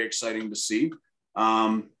very, very exciting to see.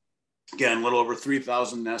 Again, a little over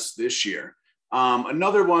 3,000 nests this year.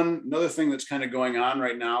 Another thing that's kind of going on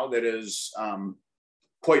right now that is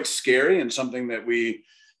quite scary and something that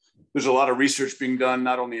there's a lot of research being done,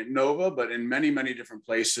 not only at NOVA, but in many, many different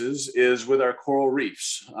places, is with our coral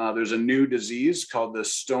reefs. There's a new disease called the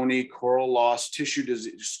stony coral loss tissue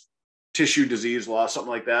disease loss, something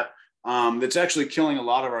like that. That's actually killing a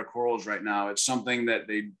lot of our corals right now. It's something that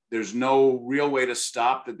there's no real way to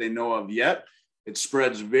stop that they know of yet. It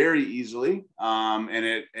spreads very easily and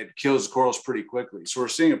it kills corals pretty quickly. So we're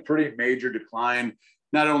seeing a pretty major decline,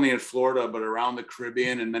 not only in Florida, but around the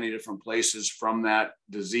Caribbean and many different places from that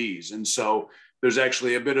disease. And so There's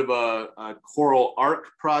actually a bit of a coral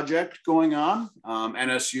arc project going on.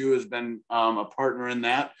 NSU has been a partner in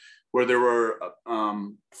that, where there were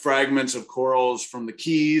fragments of corals from the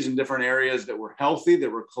Keys and different areas that were healthy, that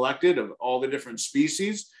were collected of all the different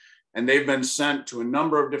species. And they've been sent to a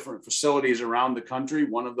number of different facilities around the country,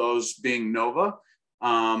 one of those being NOVA.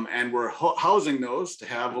 And we're housing those to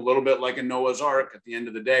have a little bit like a Noah's Ark at the end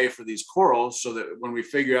of the day for these corals, so that when we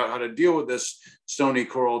figure out how to deal with this stony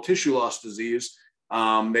coral tissue loss disease,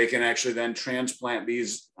 they can actually then transplant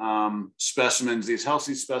these specimens, these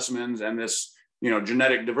healthy specimens, and this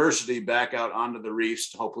genetic diversity back out onto the reefs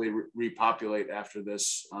to hopefully repopulate after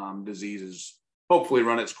this disease has hopefully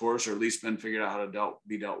run its course, or at least been figured out how to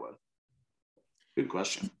be dealt with. Good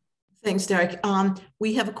question. Thanks, Derek.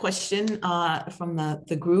 We have a question from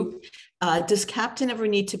the group. Does Captain ever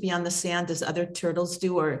need to be on the sand as other turtles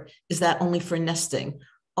do, or is that only for nesting?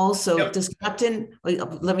 Also, yep. Does Captain,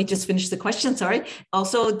 let me just finish the question, sorry.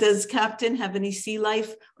 Also, does Captain have any sea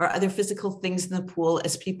life or other physical things in the pool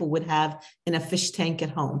as people would have in a fish tank at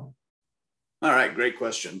home? All right, great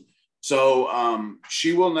question. So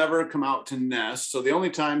she will never come out to nest. So the only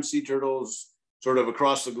time sea turtles sort of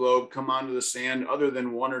across the globe come onto the sand other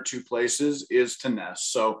than one or two places is to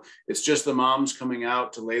nest. So it's just the moms coming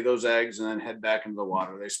out to lay those eggs and then head back into the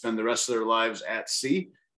water. They spend the rest of their lives at sea.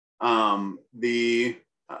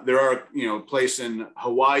 There are, places in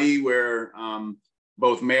Hawaii where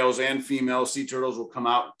both males and female sea turtles will come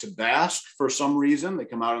out to bask for some reason. They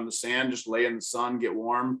come out in the sand, just lay in the sun, get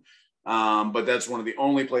warm. But that's one of the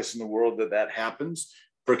only places in the world that happens.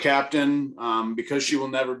 For Captain, because she will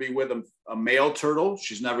never be with a male turtle,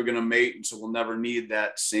 she's never going to mate, and so we'll never need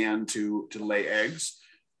that sand to lay eggs.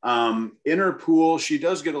 In her pool, she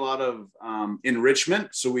does get a lot of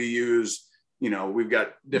enrichment. So we use, we've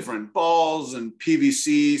got different balls and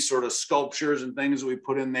PVC sort of sculptures and things that we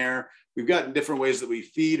put in there. We've got different ways that we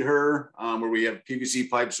feed her, where we have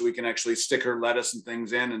PVC pipes so we can actually stick her lettuce and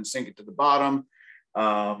things in and sink it to the bottom.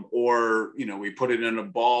 Or we put it in a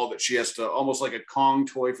ball that she has to, almost like a Kong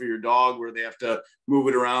toy for your dog, where they have to move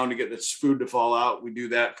it around to get this food to fall out. We do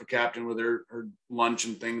that for Captain with her lunch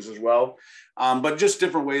and things as well. But just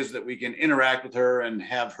different ways that we can interact with her and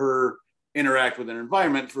have her interact with an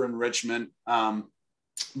environment for enrichment.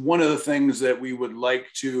 One of the things that we would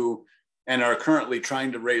like to, and are currently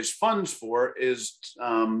trying to raise funds for, is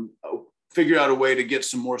figure out a way to get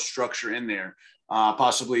some more structure in there.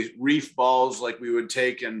 Possibly reef balls like we would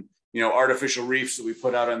take and, artificial reefs that we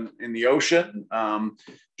put out in the ocean,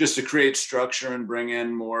 just to create structure and bring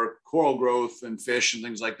in more coral growth and fish and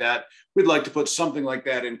things like that. We'd like to put something like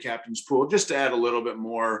that in Captain's pool, just to add a little bit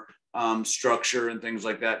more structure and things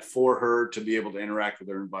like that for her to be able to interact with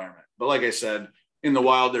her environment. But like I said, in the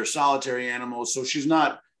wild, they're solitary animals, so she's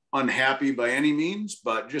not unhappy by any means,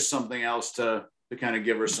 but just something else to kind of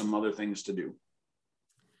give her some other things to do.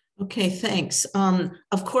 Okay, thanks.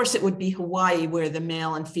 Of course, it would be Hawaii where the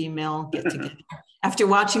male and female get together. After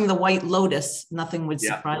watching The White Lotus, nothing would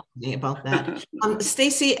surprise me about that.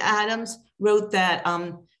 Stacy Adams wrote that,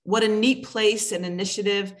 what a neat place and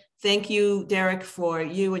initiative. Thank you, Derek, for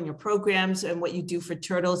you and your programs and what you do for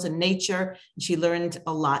turtles and nature. She learned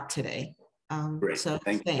a lot today. Great, so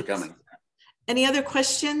thanks for coming. Any other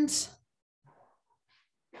questions?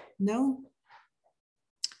 No?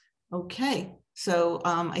 Okay. So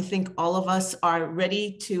I think all of us are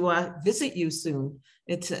ready to visit you soon.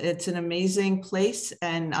 It's an amazing place,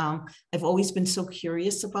 and I've always been so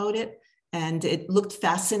curious about it. And it looked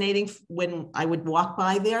fascinating when I would walk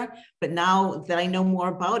by there. But now that I know more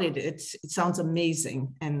about it, it sounds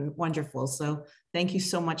amazing and wonderful. So thank you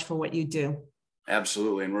so much for what you do.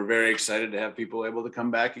 Absolutely. And we're very excited to have people able to come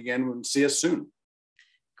back again and see us soon.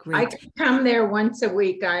 Great. I come there once a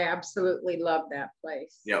week. I absolutely love that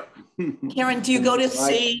place. Yep. Karen, do you go to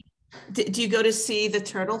see the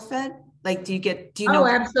turtle fed? Like, do you know? Oh,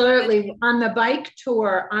 absolutely. On our bike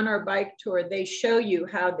tour, they show you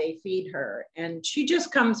how they feed her, and she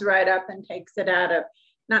just comes right up and takes it out of,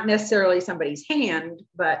 not necessarily somebody's hand,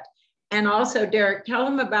 and also, Derek, tell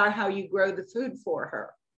them about how you grow the food for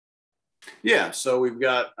her. Yeah, so we've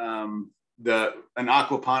got an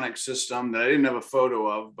aquaponics system that I didn't have a photo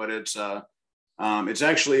of, but it's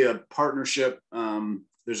actually a partnership.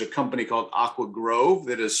 There's a company called Aqua Grove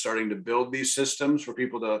that is starting to build these systems for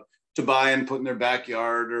people to buy and put in their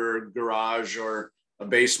backyard or garage or a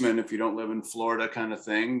basement if you don't live in Florida, kind of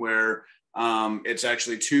thing, where it's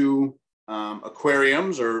actually two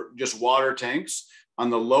aquariums or just water tanks. On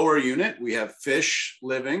the lower unit, we have fish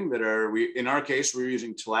living that in our case, we're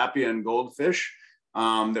using tilapia and goldfish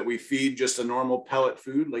that we feed just a normal pellet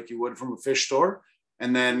food like you would from a fish store.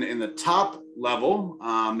 And then in the top level,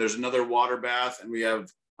 there's another water bath, and we have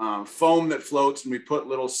foam that floats, and we put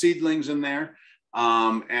little seedlings in there.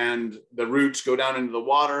 And the roots go down into the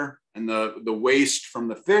water, and the waste from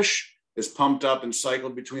the fish is pumped up and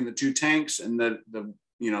cycled between the two tanks. And the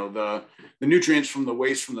nutrients from the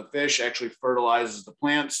waste from the fish actually fertilizes the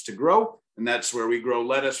plants to grow. And that's where we grow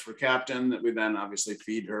lettuce for Captain that we then obviously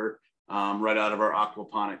feed her right out of our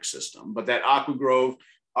aquaponics system. But that Aqua Grove,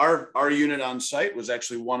 our unit on site was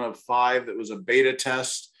actually one of 5 that was a beta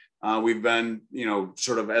test. We've been,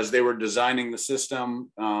 sort of as they were designing the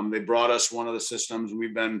system, they brought us one of the systems, and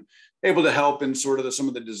we've been able to help in sort of some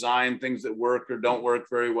of the design things that work or don't work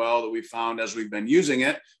very well that we found as we've been using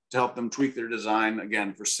it to help them tweak their design,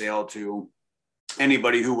 again, for sale to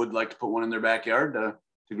anybody who would like to put one in their backyard to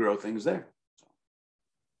grow things there.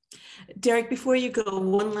 Derek, before you go,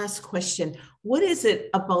 one last question. What is it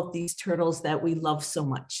about these turtles that we love so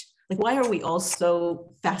much? Like, why are we all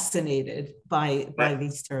so fascinated by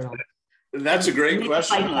these turtles? That's a great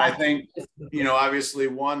question. And I think, obviously,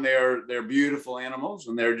 one, they're beautiful animals,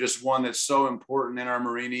 and they're just one that's so important in our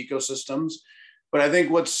marine ecosystems. But I think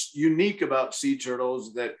what's unique about sea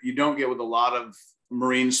turtles that you don't get with a lot of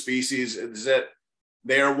marine species is that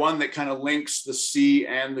they are one that kind of links the sea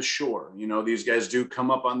and the shore. These guys do come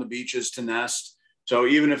up on the beaches to nest. So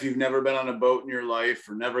even if you've never been on a boat in your life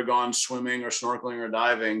or never gone swimming or snorkeling or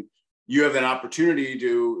diving, you have an opportunity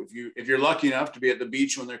to, if you're lucky enough to be at the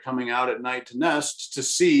beach when they're coming out at night to nest, to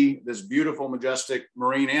see this beautiful, majestic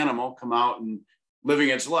marine animal come out and living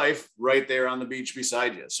its life right there on the beach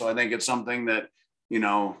beside you. So I think it's something that,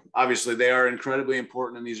 obviously they are incredibly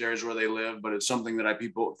important in these areas where they live, but it's something that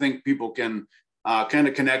think people can kind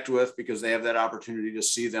of connect with because they have that opportunity to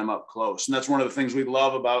see them up close. And that's one of the things we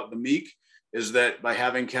love about the Meek is that by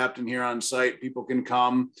having Captain here on site, people can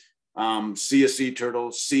come see a sea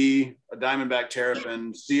turtle, see a diamondback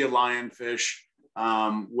terrapin, see a lionfish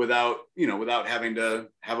without having to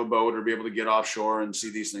have a boat or be able to get offshore and see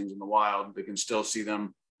these things in the wild. They can still see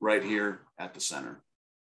them right here at the center.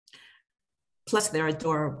 Plus they're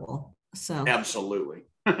adorable. So absolutely.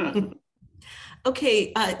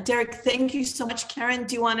 Okay, Derek, thank you so much. Karen,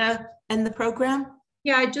 do you want to end the program?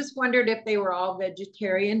 Yeah, I just wondered if they were all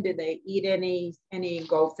vegetarian. Do they eat any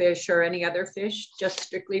goldfish or any other fish, just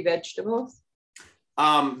strictly vegetables?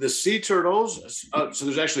 The sea turtles, so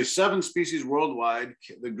there's actually 7 species worldwide.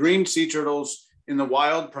 The green sea turtles in the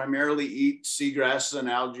wild primarily eat seagrasses and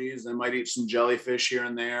algae. They might eat some jellyfish here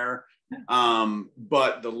and there.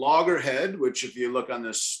 But the loggerhead, which if you look on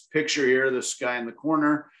this picture here, this guy in the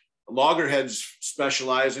corner, loggerheads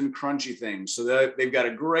specialize in crunchy things. So they've got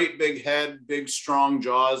a great big head, big, strong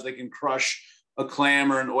jaws. They can crush a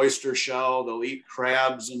clam or an oyster shell. They'll eat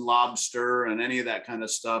crabs and lobster and any of that kind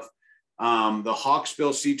of stuff. The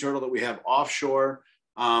hawksbill sea turtle that we have offshore,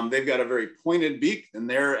 they've got a very pointed beak, and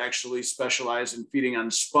they're actually specialized in feeding on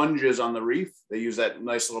sponges on the reef. They use that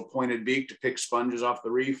nice little pointed beak to pick sponges off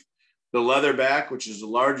the reef. The leatherback, which is the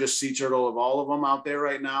largest sea turtle of all of them out there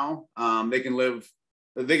right now, they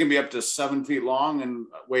can be up to 7 feet long and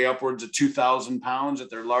weigh upwards of 2,000 pounds at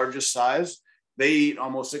their largest size. They eat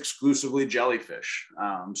almost exclusively jellyfish.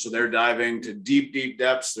 So they're diving to deep, deep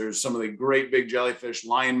depths. There's some of the great big jellyfish,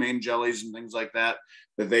 lion mane jellies and things like that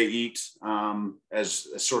they eat as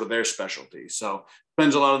sort of their specialty. So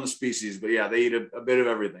depends a lot on the species, but yeah, they eat a bit of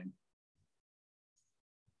everything.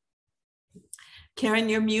 Karen,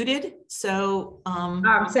 you're muted. So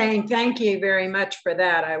I'm saying thank you very much for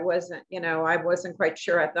that. I wasn't quite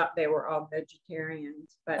sure. I thought they were all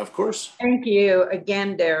vegetarians, but of course. Thank you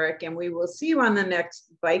again, Derek. And we will see you on the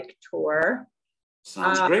next bike tour.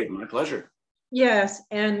 Sounds great. My pleasure. Yes.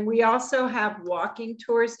 And we also have walking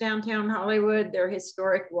tours downtown Hollywood. They're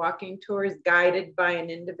historic walking tours guided by an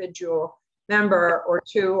individual member or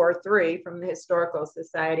 2 or 3 from the Historical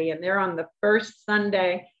Society. And they're on the first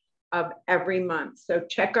Sunday of every month. So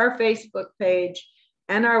check our Facebook page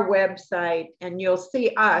and our website, and you'll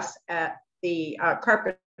see us at the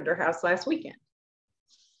Carpenter House last weekend.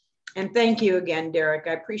 And thank you again, Derek.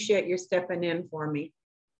 I appreciate you stepping in for me.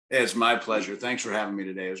 It's my pleasure. Thanks for having me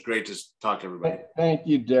today. It was great to talk to everybody. Thank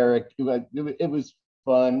you, Derek. It was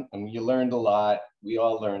fun, and you learned a lot. We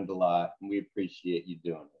all learned a lot, and we appreciate you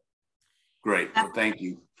doing it. Great. Well, thank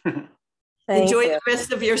you. Enjoy the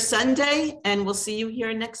rest of your Sunday, and we'll see you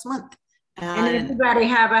here next month. And everybody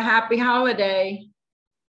have a happy holiday.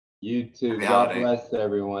 You too. Happy God holiday. bless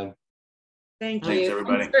everyone. Thank you. Thanks,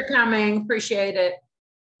 everybody. Thanks for coming. Appreciate it.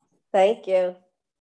 Thank you.